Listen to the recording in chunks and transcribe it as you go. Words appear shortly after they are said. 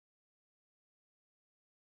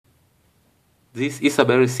This is a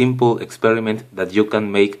very simple experiment that you can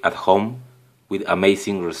make at home with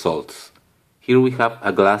amazing results. Here we have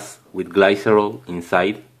a glass with glycerol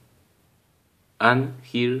inside, and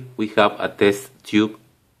here we have a test tube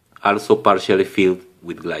also partially filled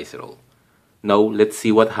with glycerol. Now let's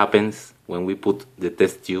see what happens when we put the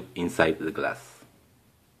test tube inside the glass.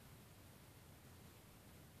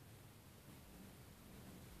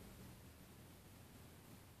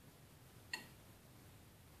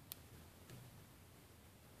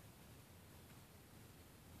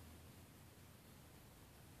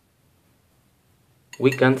 We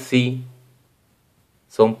can see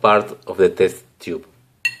some part of the test tube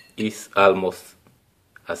is almost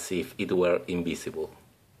as if it were invisible.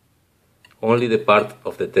 Only the part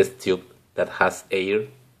of the test tube that has air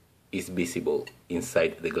is visible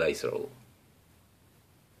inside the glycerol.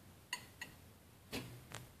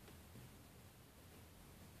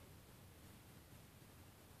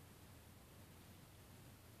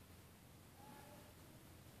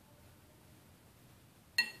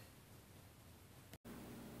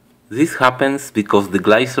 This happens because the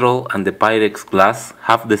glycerol and the Pyrex glass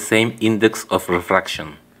have the same index of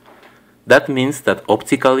refraction. That means that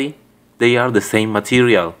optically they are the same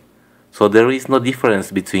material, so there is no difference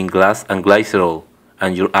between glass and glycerol,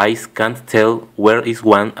 and your eyes can't tell where is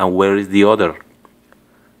one and where is the other.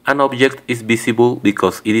 An object is visible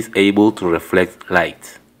because it is able to reflect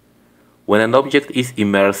light. When an object is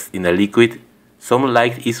immersed in a liquid, some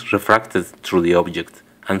light is refracted through the object,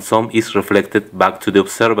 and some is reflected back to the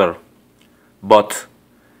observer. But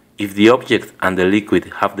if the object and the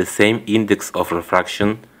liquid have the same index of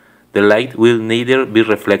refraction, the light will neither be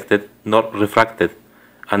reflected nor refracted,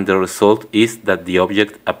 and the result is that the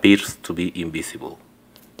object appears to be invisible.